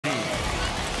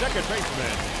second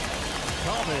baseman,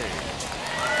 Tommy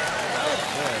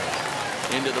Edman.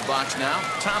 Into the box now,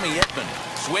 Tommy Edman.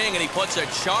 Swing, and he puts a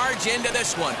charge into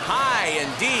this one. High and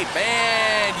deep,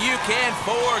 and you can't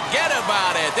forget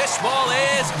about it. This ball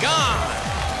is gone.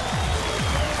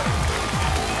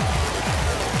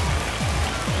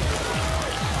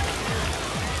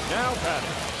 Now batting,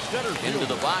 center fielder. Into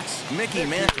the box, Mickey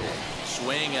Mantle.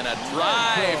 Swing and a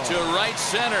drive to right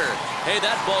center. Hey,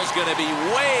 that ball's going to be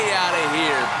way out of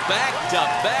here.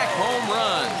 Back-to-back home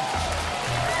runs.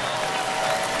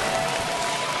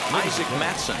 Isaac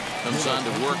Matson comes on to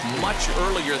work much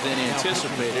earlier than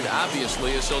anticipated,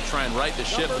 obviously, as he'll try and right the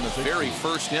ship in the very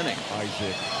first inning.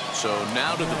 So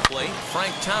now to the plate,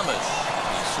 Frank Thomas.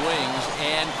 He swings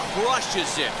and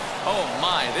crushes it. Oh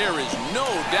my, there is no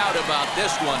doubt about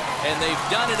this one, and they've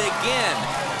done it again.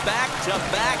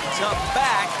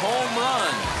 Back-to-back-to-back home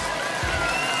runs.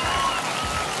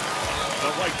 The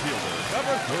right fielder,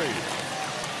 number 3.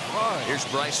 Here's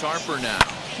Bryce Harper now.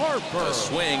 Harper. A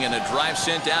swing and a drive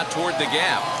sent out toward the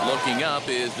gap. Looking up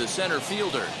is the center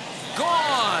fielder.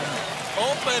 Gone!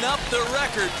 Open up the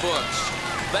record books.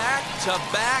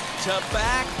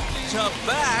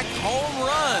 Back-to-back-to-back-to-back home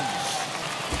runs.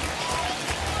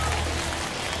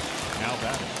 Now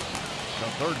batting, the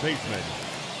third baseman.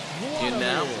 In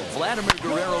now, Vladimir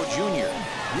Guerrero Jr.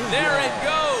 There it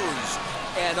goes!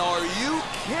 And are you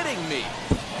kidding me?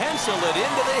 Pencil it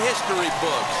into the history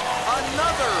books.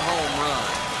 Another home run.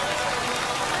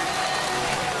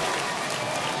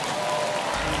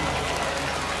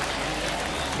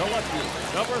 The left fielder,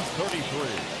 number 33,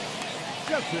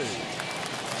 Jesse.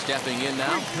 Stepping in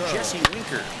now, Jesse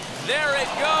Winker. There it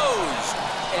goes!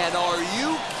 And are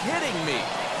you kidding me?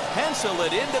 Pencil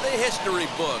it into the history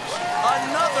books.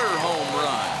 Another home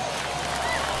run.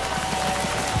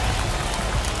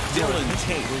 Dylan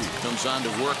Tate comes on to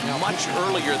work much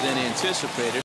earlier than anticipated.